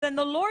then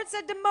the Lord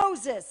said to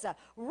Moses,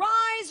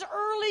 rise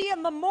early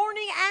in the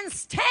morning and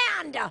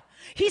stand.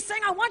 He's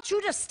saying, I want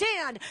you to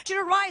stand. I want you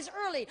to rise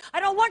early. I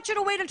don't want you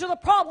to wait until the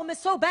problem is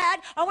so bad.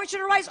 I want you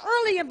to rise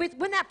early, and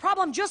when that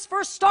problem just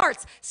first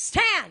starts,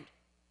 stand.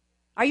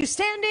 Are you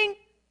standing?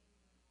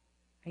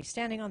 Are you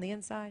standing on the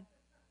inside?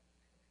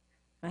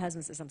 My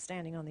husband says, I'm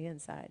standing on the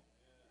inside.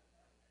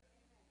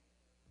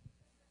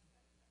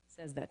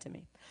 Says that to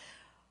me.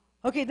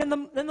 Okay, then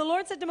the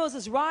Lord said to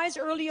Moses, rise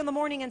early in the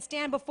morning and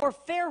stand before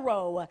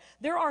Pharaoh.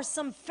 There are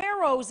some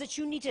pharaohs that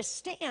you need to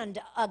stand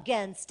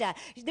against.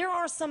 There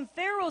are some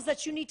pharaohs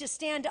that you need to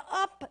stand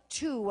up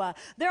to.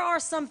 There are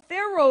some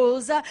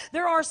pharaohs,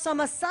 there are some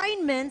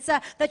assignments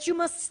that you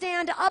must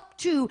stand up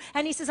to.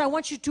 And he says, I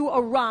want you to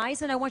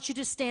arise and I want you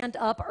to stand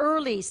up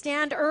early.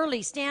 Stand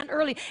early, stand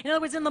early. In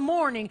other words, in the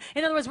morning.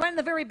 In other words, right in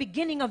the very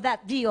beginning of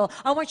that deal,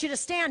 I want you to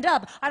stand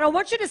up. I don't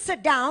want you to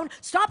sit down.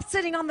 Stop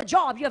sitting on the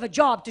job. You have a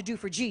job to do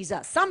for Jesus.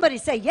 Somebody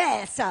say,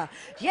 yes,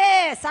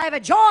 yes, I have a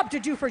job to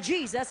do for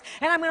Jesus,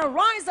 and I'm going to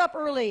rise up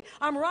early.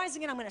 I'm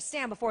rising and I'm going to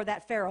stand before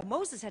that Pharaoh.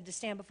 Moses had to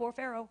stand before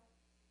Pharaoh.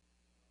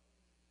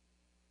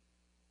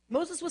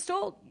 Moses was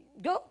told,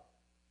 go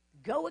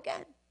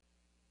again,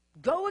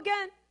 go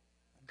again,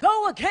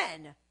 go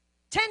again,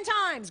 10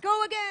 times,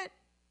 go again.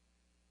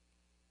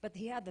 But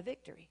he had the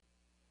victory.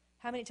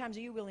 How many times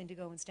are you willing to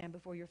go and stand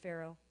before your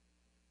Pharaoh?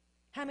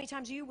 How many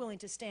times are you willing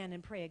to stand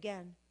and pray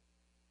again?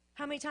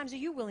 How many times are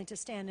you willing to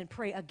stand and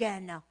pray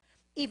again now,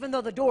 even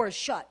though the door is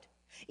shut,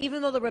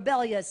 even though the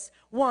rebellious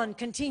one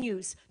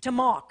continues to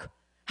mock?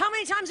 How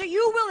many times are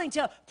you willing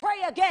to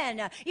pray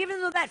again, even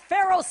though that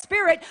Pharaoh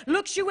spirit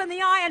looks you in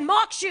the eye and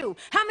mocks you?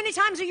 How many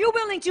times are you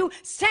willing to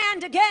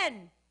stand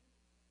again?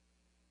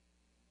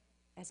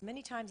 As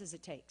many times as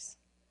it takes.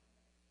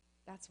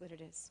 That's what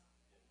it is.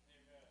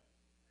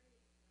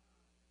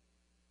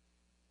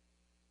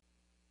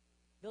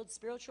 Build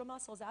spiritual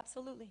muscles,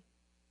 absolutely.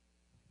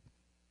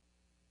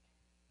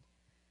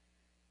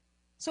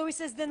 So he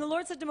says, then the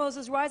Lord said to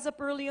Moses, rise up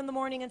early in the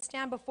morning and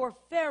stand before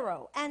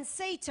Pharaoh and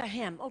say to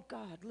him, oh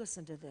God,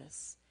 listen to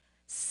this.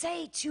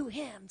 Say to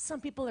him,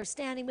 some people are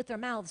standing with their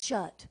mouths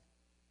shut.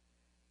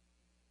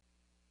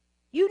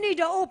 You need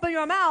to open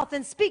your mouth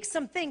and speak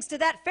some things to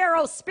that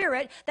Pharaoh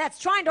spirit that's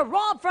trying to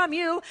rob from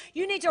you.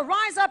 You need to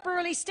rise up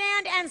early,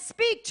 stand and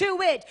speak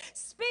to it.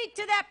 Speak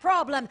to that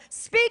problem.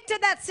 Speak to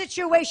that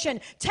situation.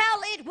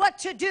 Tell it what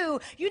to do.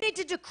 You need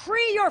to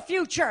decree your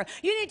future.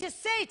 You need to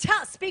say,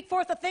 speak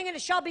forth a thing and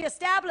it shall be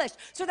established,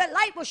 so that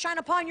light will shine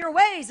upon your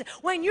ways.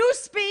 When you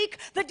speak,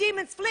 the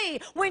demons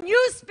flee. When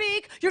you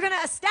speak, you're going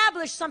to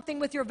establish something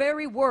with your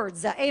very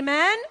words.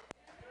 Amen?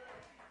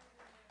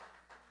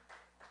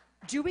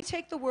 Do we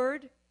take the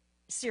word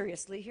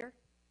seriously here?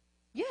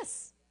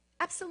 Yes,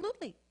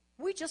 absolutely.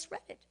 We just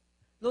read it.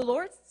 The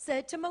Lord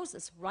said to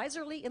Moses, rise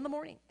early in the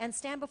morning and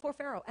stand before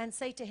Pharaoh and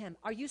say to him,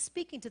 are you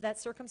speaking to that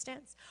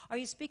circumstance? Are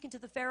you speaking to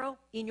the Pharaoh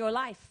in your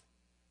life?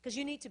 Because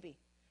you need to be.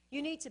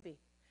 You need to be.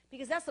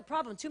 Because that's the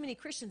problem. Too many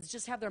Christians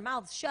just have their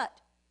mouths shut.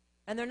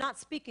 And they're not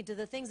speaking to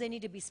the things they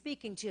need to be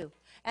speaking to.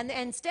 And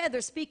instead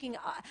they're speaking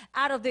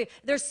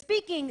they're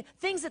speaking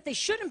things that they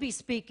shouldn't be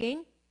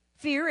speaking.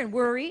 Fear and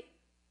worry.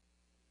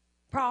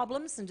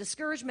 Problems and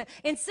discouragement,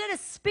 instead of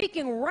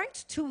speaking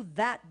right to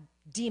that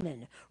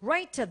demon,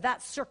 right to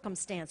that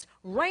circumstance,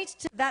 right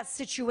to that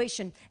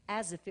situation,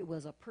 as if it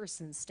was a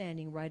person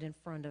standing right in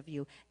front of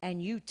you,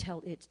 and you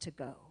tell it to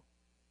go.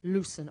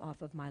 Loosen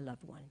off of my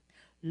loved one.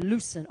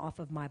 Loosen off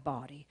of my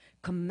body.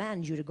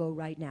 Command you to go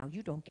right now.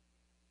 You don't get.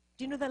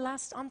 Do you know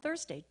that on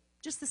Thursday,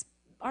 just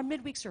our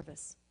midweek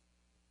service,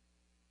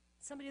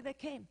 somebody that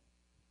came,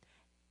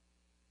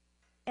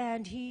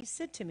 and he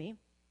said to me,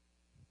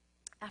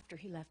 after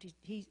he left,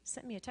 he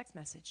sent me a text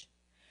message.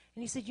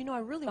 And he said, I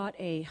really got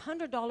a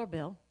 $100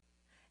 bill,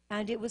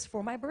 and it was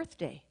for my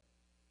birthday.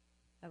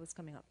 That was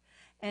coming up.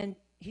 And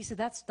he said,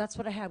 that's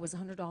what I had, was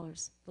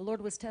 $100. The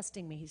Lord was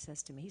testing me, he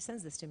says to me. He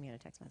sends this to me in a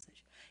text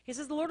message. He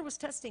says, the Lord was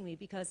testing me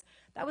because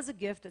that was a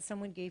gift that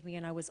someone gave me,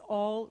 and I was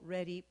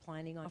already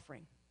planning on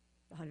offering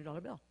the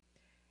 $100 bill.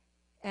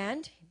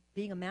 And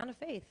being a man of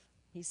faith,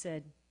 he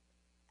said,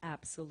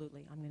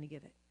 absolutely, I'm going to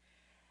give it.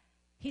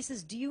 He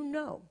says, do you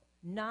know,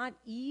 not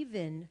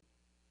even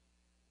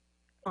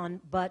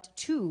but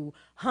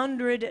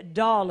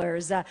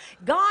 $200.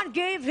 God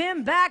gave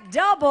him back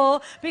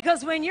double,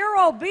 because when you're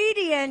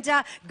obedient,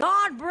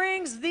 God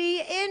brings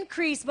the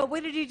increase. But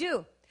what did he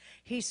do?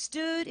 He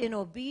stood in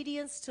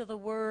obedience to the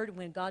word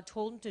when God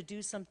told him to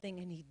do something,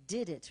 and he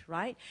did it,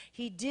 right?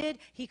 He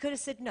could have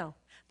said no.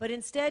 But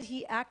instead,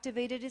 he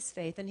activated his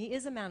faith, and he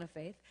is a man of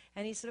faith.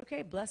 And he said,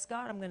 okay, bless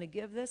God, I'm going to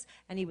give this.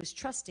 And he was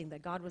trusting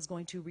that God was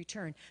going to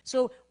return.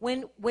 So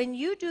when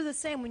you do the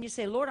same, when you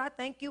say, Lord, I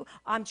thank you,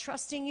 I'm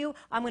trusting you,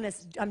 I'm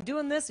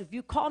doing this. If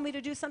you call me to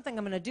do something,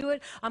 I'm going to do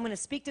it. I'm going to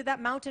speak to that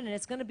mountain, and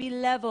it's going to be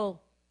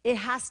level. It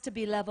has to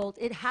be leveled.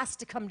 It has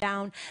to come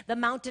down. The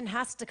mountain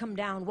has to come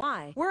down.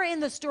 Why? We're in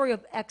the story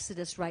of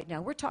Exodus right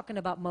now. We're talking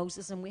about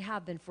Moses, and we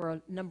have been for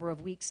a number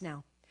of weeks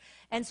now.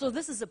 And so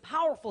this is a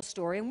powerful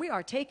story, and we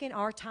are taking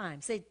our time.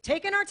 Say,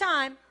 taking our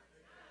time.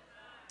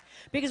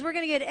 because we're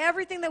going to get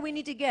everything that we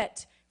need to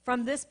get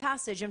from this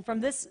passage and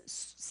from this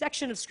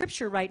section of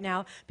scripture right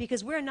now,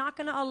 because we're not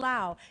going to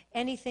allow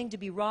anything to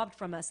be robbed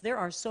from us. There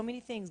are so many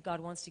things God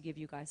wants to give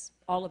you guys,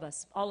 all of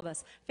us, all of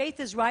us. Faith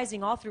is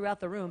rising all throughout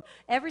the room,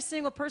 every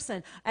single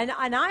person. And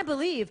I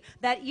believe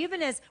that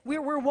even as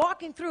we're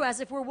walking through, as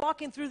if we're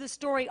walking through the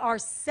story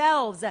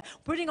ourselves,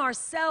 putting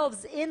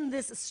ourselves in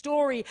this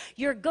story,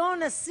 you're going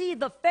to see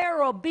the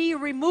Pharaoh be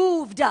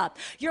removed up.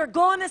 You're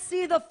going to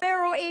see the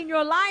Pharaoh in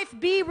your life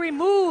be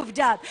removed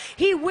up.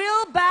 He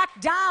will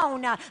back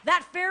down.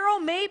 That Pharaoh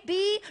may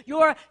be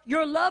your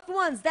loved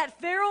ones. That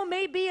Pharaoh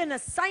may be an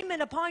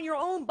assignment upon your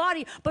own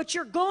body, but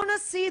you're going to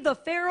see the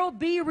Pharaoh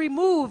be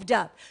removed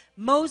up.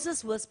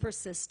 Moses was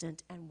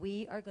persistent, and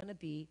we are going to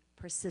be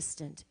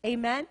persistent.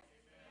 Amen?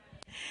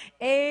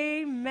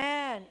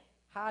 Amen.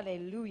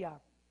 Hallelujah.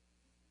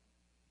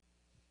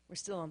 We're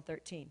still on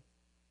 13.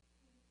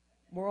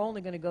 We're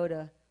only going to go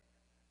to,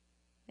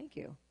 thank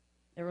you.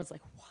 Everyone's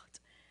like, what?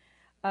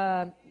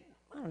 I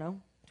don't know,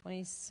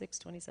 26,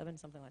 27,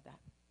 something like that.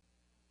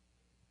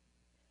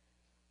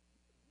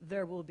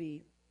 There will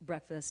be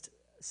breakfast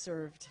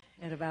served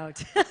at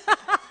about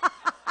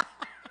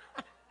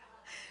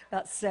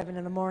about 7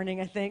 in the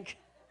morning, I think.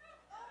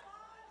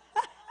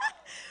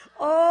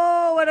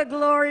 Oh, what a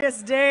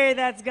glorious day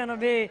that's going to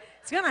be.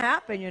 It's going to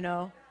happen, you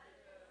know.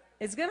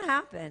 It's going to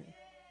happen.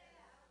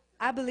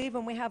 I believe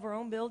when we have our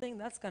own building,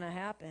 that's going to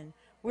happen.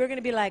 We're going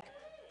to be like,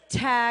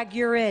 tag,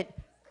 you're it.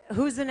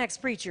 Who's the next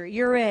preacher?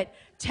 You're it.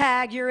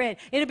 Tag, you're it.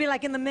 It'll be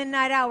like in the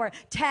midnight hour.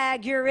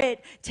 Tag, you're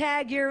it.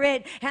 Tag, you're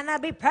it. And they'll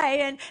be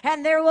praying,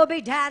 and there will be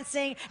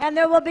dancing, and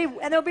there'll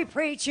be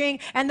preaching,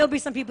 and there'll be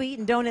some people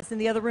eating donuts in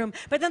the other room.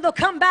 But then they'll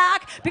come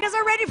back because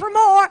they're ready for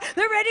more.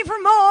 They're ready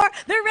for more.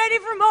 They're ready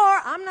for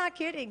more. I'm not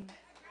kidding.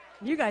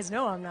 You guys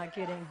know I'm not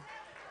kidding.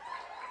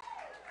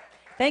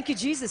 Thank you,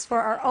 Jesus, for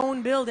our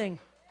own building.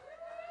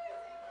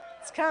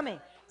 It's coming.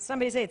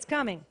 Somebody say it's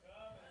coming.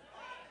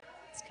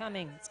 It's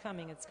coming. It's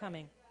coming. It's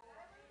coming.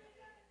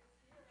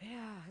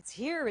 Yeah, it's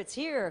here, it's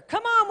here.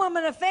 Come on,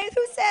 woman of faith.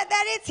 Who said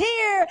that? It's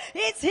here,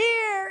 it's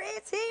here,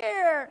 it's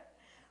here.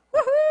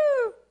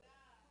 Woohoo!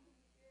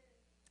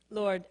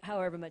 Lord,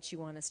 however much you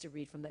want us to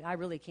read from that, I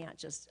really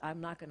can't I'm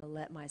not going to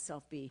let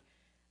myself be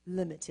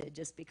limited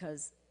just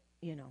because,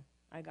 you know,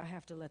 I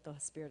have to let the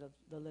Spirit of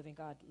the living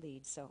God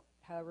lead. So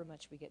however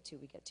much we get to.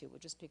 We'll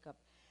just pick up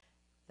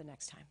the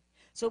next time.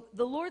 So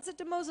the Lord said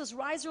to Moses,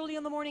 rise early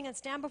in the morning and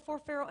stand before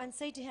Pharaoh and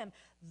say to him,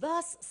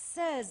 thus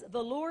says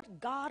the Lord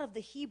God of the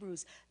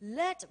Hebrews,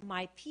 let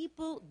my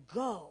people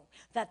go,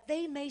 that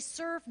they may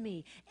serve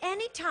me.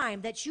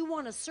 Anytime that you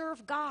want to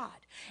serve God,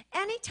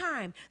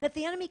 anytime that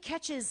the enemy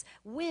catches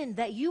wind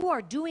that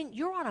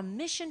you're on a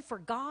mission for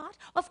God,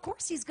 of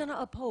course he's going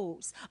to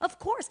oppose. Of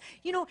course,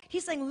 you know,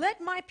 he's saying,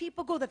 let my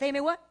people go, that they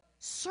may what?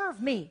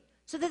 Serve me.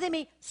 So that they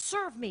may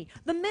serve me.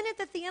 The minute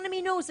that the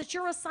enemy knows that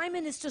your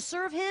assignment is to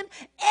serve him,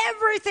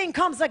 everything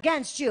comes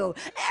against you.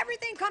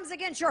 Everything comes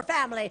against your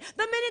family.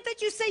 The minute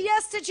that you say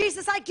yes to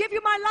Jesus, I give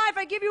you my life,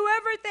 I give you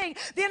everything,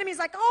 the enemy's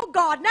like, oh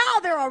God,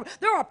 now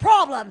they're a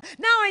problem.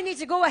 Now I need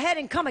to go ahead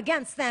and come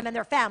against them and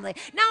their family.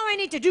 Now I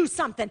need to do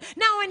something.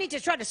 Now I need to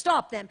try to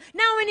stop them.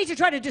 Now I need to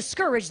try to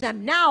discourage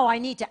them. Now I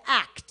need to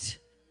act.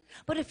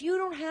 But if you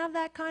don't have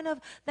that kind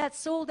of, that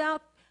sold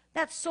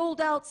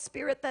out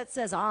spirit that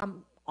says,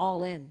 I'm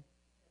all in.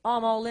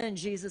 I'm all in,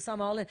 Jesus,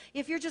 I'm all in.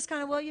 If you're just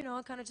kind of, well, you know,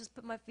 I kind of just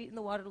put my feet in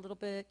the water a little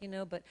bit, you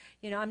know, but,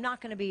 you know, I'm not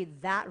going to be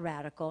that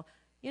radical.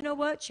 You know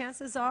what?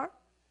 Chances are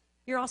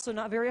you're also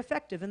not very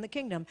effective in the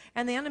kingdom.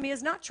 And the enemy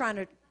is not trying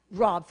to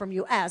rob from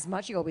you as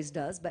much. He always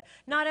does, but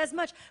not as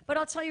much. But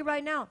I'll tell you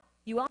right now,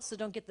 you also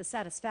don't get the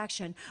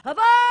satisfaction of,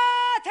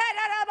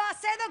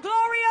 say the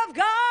glory of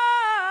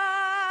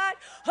God.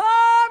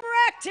 Oh, I'm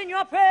wrecked in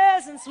your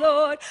presence,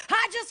 Lord.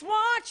 I just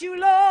want you,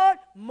 Lord.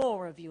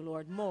 More of you,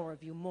 Lord. More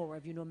of you,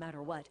 no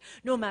matter what.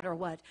 No matter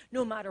what.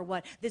 No matter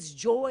what. This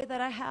joy that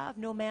I have,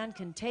 no man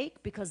can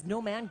take because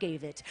no man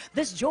gave it.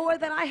 This joy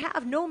that I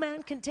have, no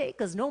man can take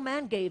because no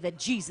man gave it.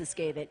 Jesus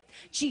gave it.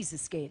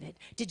 Jesus gave it.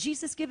 Did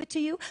Jesus give it to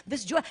you?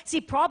 This joy.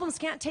 See, problems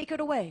can't take it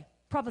away.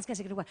 Problems can't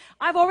take it away.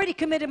 I've already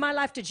committed my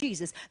life to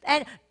Jesus.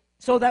 And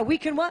so that we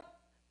can what?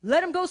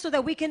 Let him go so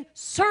that we can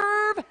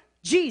serve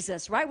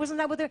Jesus, right? Wasn't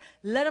that what they're?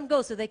 Let them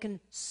go so they can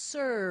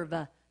serve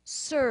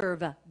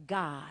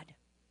God.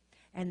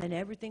 And then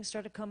everything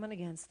started coming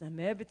against them.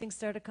 Everything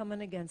started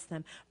coming against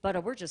them.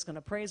 But we're just going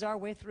to praise our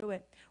way through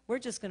it. We're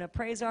just going to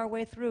praise our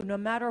way through no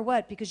matter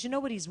what, because you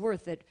know what? He's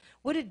worth it.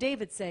 What did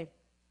David say?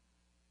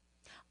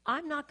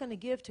 I'm not going to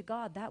give to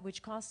God that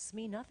which costs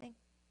me nothing.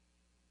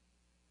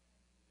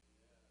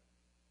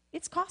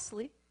 It's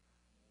costly.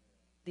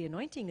 The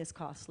anointing is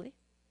costly.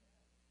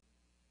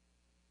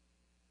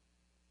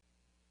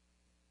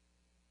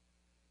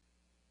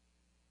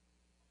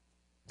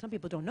 Some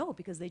people don't know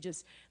because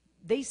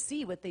they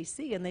see what they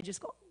see and they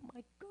just go, oh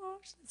my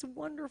gosh, that's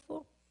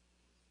wonderful.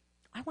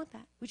 I want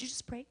that. Would you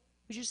just pray?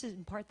 Would you just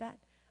impart that?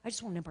 I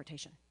just want an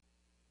impartation.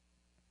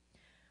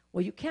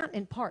 Well, you can't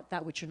impart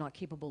that which you're not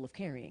capable of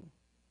carrying.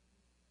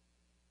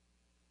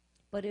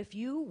 But if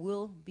you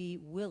will be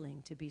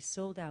willing to be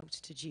sold out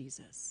to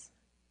Jesus,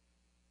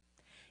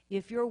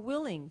 if you're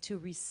willing to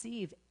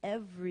receive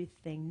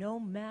everything, no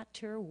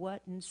matter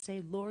what, and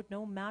say, Lord,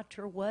 no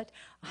matter what,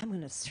 I'm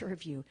going to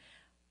serve you.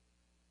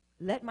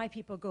 Let my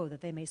people go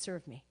that they may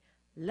serve me.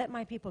 Let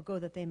my people go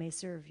that they may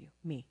serve you,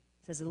 me,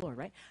 says the Lord,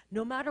 right?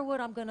 No matter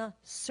what, I'm going to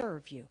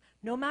serve you.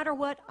 No matter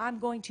what, I'm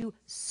going to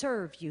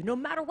serve you. No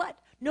matter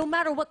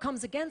what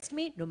comes against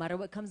me, no matter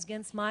what comes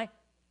against my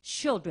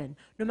children,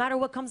 no matter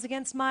what comes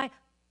against my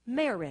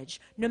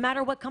marriage, no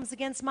matter what comes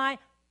against my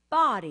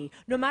body,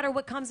 no matter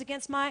what comes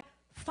against my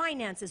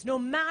finances, no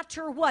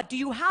matter what. Do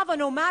you have a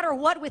no matter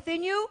what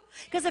within you?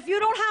 Because if you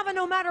don't have a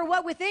no matter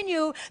what within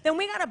you, then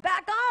we got to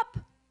back up.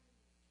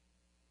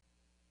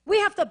 We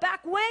have to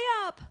back way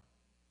up.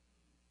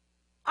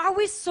 Are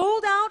we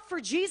sold out for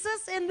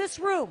Jesus in this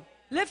room?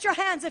 Lift your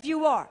hands if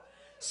you are.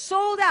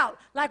 Sold out,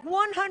 like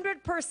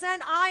 100%.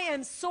 I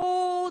am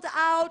sold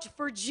out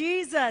for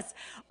Jesus.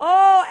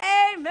 Oh,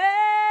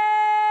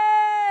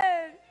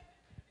 amen.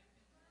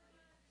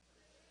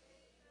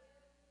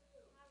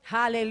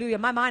 Hallelujah.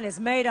 My mind is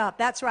made up.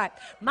 That's right.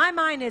 My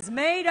mind is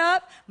made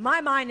up.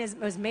 My mind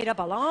was made up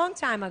a long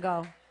time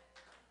ago.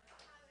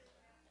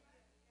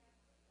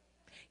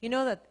 You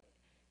know that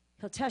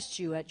He'll test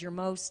you at your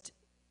most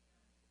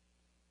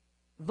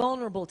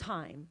vulnerable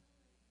time.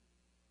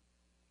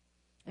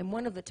 And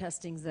one of the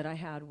testings that I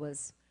had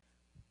was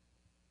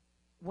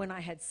when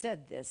I had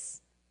said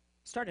this,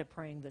 started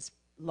praying this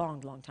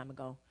long time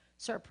ago.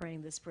 Start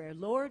praying this prayer.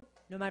 Lord,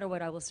 no matter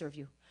what, I will serve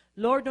you.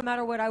 Lord, no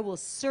matter what, I will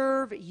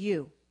serve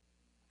you.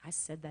 I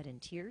said that in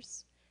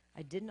tears.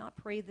 I did not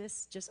pray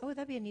this just, oh,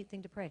 that'd be a neat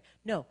thing to pray.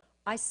 No,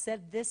 I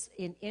said this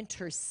in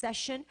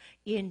intercession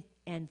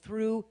and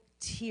through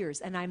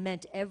tears, and I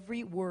meant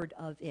every word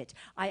of it.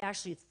 I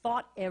actually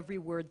thought every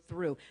word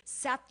through,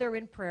 sat there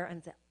in prayer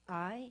and said,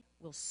 I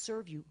will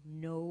serve you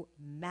no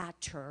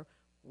matter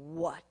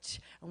what.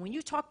 And when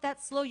you talk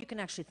that slow, you can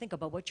actually think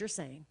about what you're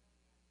saying.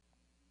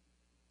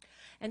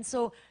 And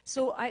so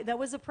that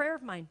was a prayer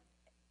of mine.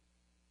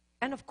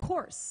 And of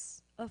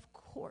course,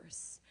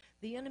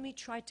 the enemy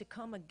tried to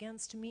come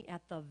against me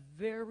at the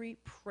very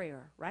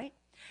prayer, right?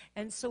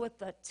 And so at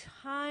that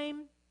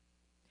time,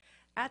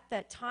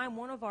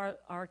 one of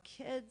our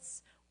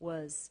kids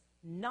was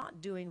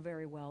not doing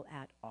very well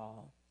at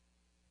all.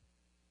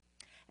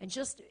 And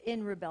just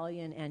in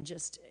rebellion and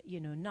just,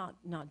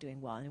 not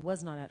doing well. And it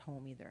was not at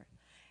home either.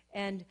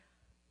 And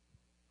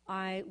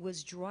I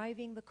was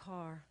driving the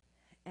car,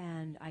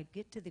 and I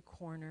get to the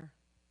corner.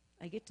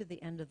 I get to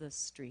the end of the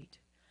street.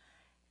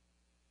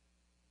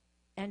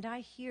 And I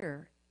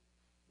hear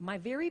my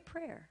very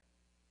prayer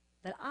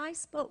that I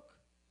spoke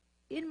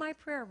in my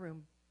prayer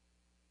room.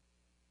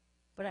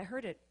 But I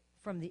heard it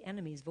from the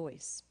enemy's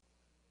voice.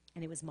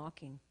 And it was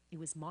mocking. It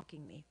was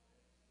mocking me.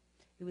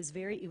 It was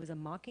a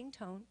mocking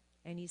tone.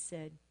 And he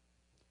said,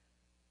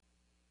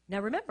 now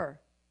remember,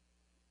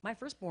 my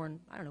firstborn,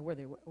 I don't know where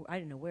they were. I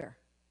didn't know where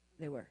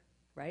they were,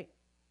 right?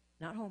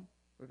 Not home.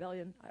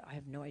 Rebellion. I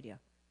have no idea.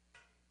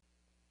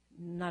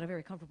 Not a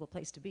very comfortable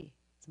place to be.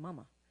 It's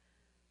mama.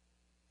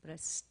 But I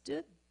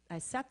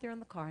sat there in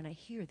the car, and I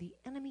hear the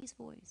enemy's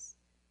voice.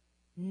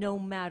 No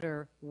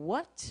matter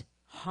what,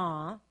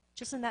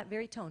 just in that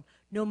very tone.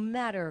 No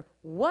matter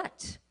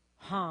what,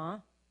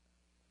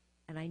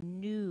 And I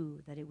knew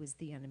that it was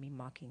the enemy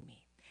mocking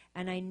me.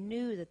 And I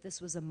knew that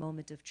this was a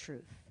moment of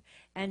truth.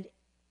 And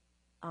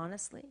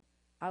honestly,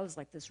 I was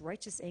like, this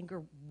righteous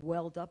anger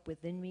welled up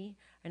within me.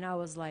 And I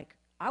was like,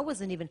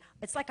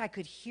 it's like I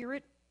could hear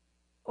it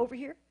over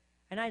here.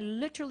 And I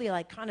literally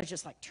kind of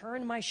just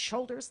turned my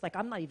shoulders. Like,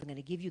 I'm not even going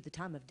to give you the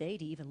time of day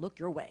to even look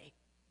your way.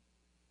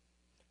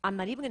 I'm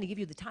not even going to give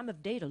you the time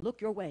of day to look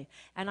your way.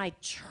 And I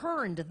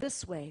turned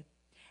this way.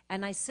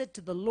 And I said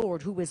to the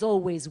Lord, who is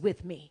always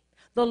with me,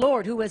 the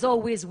Lord who is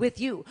always with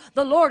you,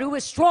 the Lord who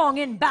is strong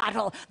in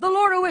battle, the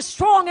Lord who is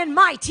strong and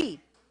mighty.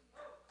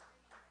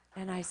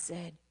 And I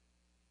said,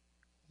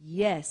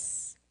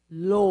 yes,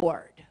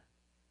 Lord.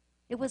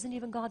 It wasn't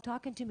even God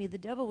talking to me. The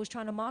devil was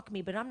trying to mock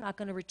me, but I'm not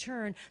going to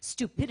return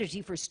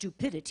stupidity for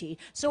stupidity.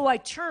 So I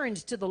turned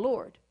to the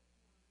Lord.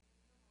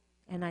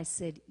 And I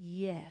said,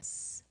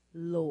 yes,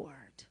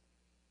 Lord,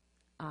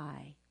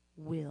 I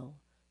will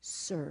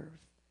serve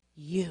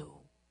you.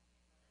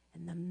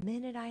 And the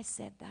minute I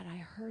said that, I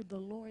heard the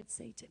Lord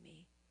say to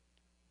me,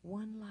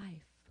 one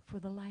life for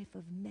the life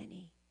of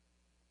many.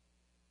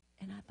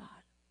 And I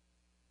thought,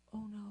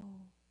 oh no.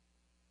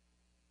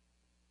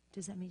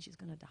 Does that mean she's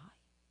going to die?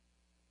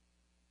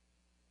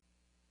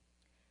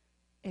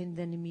 And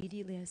then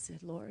immediately I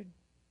said, Lord,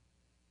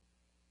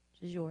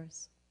 she's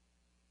yours,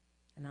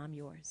 and I'm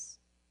yours.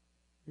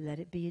 Let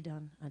it be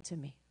done unto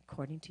me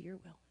according to your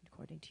will,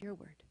 according to your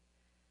word.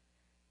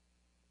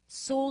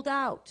 Sold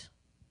out.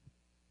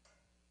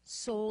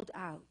 Sold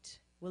out.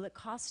 Will it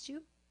cost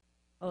you?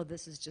 Oh,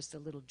 this is just a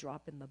little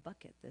drop in the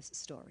bucket, this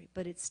story.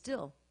 But it's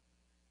still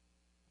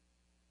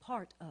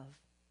part of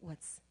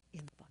what's in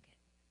the bucket.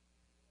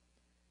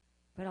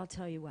 But I'll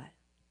tell you what.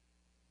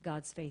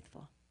 God's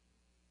faithful.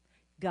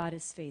 God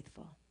is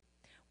faithful.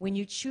 When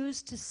you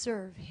choose to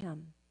serve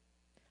him,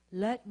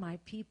 let my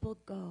people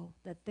go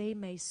that they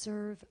may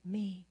serve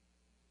me.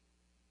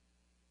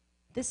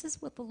 This is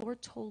what the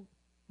Lord told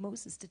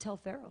Moses to tell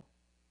Pharaoh.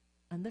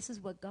 And this is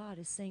what God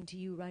is saying to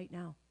you right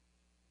now.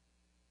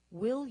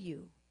 Will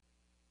you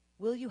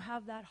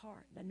have that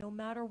heart that no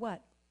matter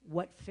what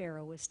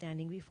Pharaoh is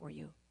standing before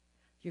you,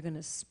 you're going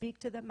to speak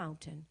to the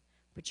mountain,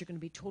 but you're going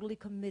to be totally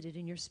committed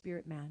in your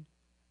spirit, man,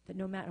 that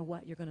no matter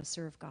what, you're going to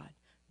serve God.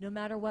 No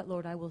matter what,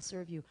 Lord, I will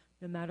serve you.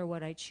 No matter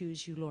what, I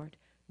choose you, Lord.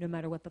 No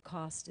matter what the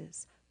cost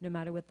is. No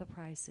matter what the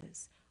price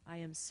is. I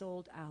am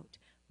sold out.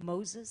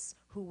 Moses,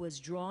 who was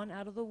drawn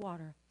out of the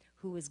water,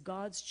 who is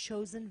God's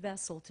chosen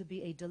vessel to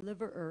be a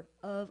deliverer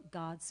of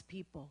God's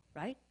people,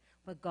 right?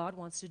 But God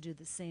wants to do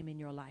the same in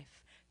your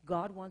life.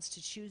 God wants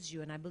to choose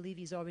you, and I believe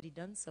he's already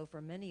done so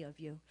for many of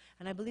you.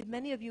 And I believe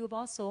many of you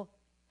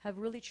have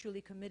really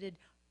truly committed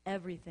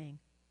everything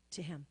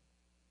to him.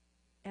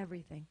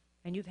 Everything.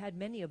 And you've had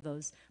many of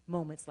those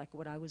moments like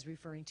what I was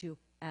referring to,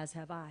 as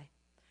have I.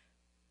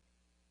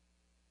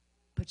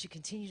 But you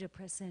continue to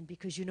press in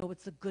because you know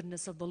it's the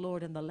goodness of the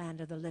Lord in the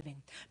land of the living.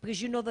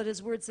 Because you know that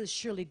his word says,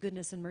 surely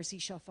goodness and mercy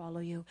shall follow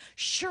you.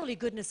 Surely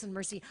goodness and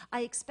mercy.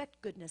 I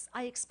expect goodness.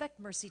 I expect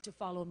mercy to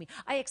follow me.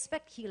 I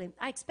expect healing.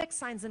 I expect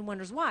signs and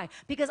wonders. Why?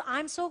 Because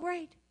I'm so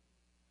great.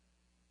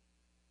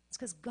 It's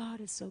because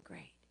God is so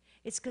great.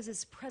 It's because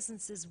his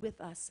presence is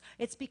with us.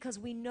 It's because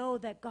we know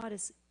that God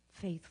is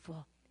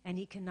faithful and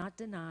he cannot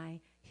deny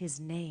his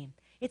name.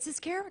 It's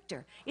his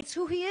character. It's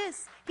who he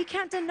is. He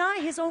can't deny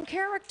his own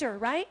character,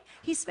 right?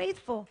 He's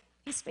faithful.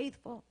 He's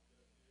faithful.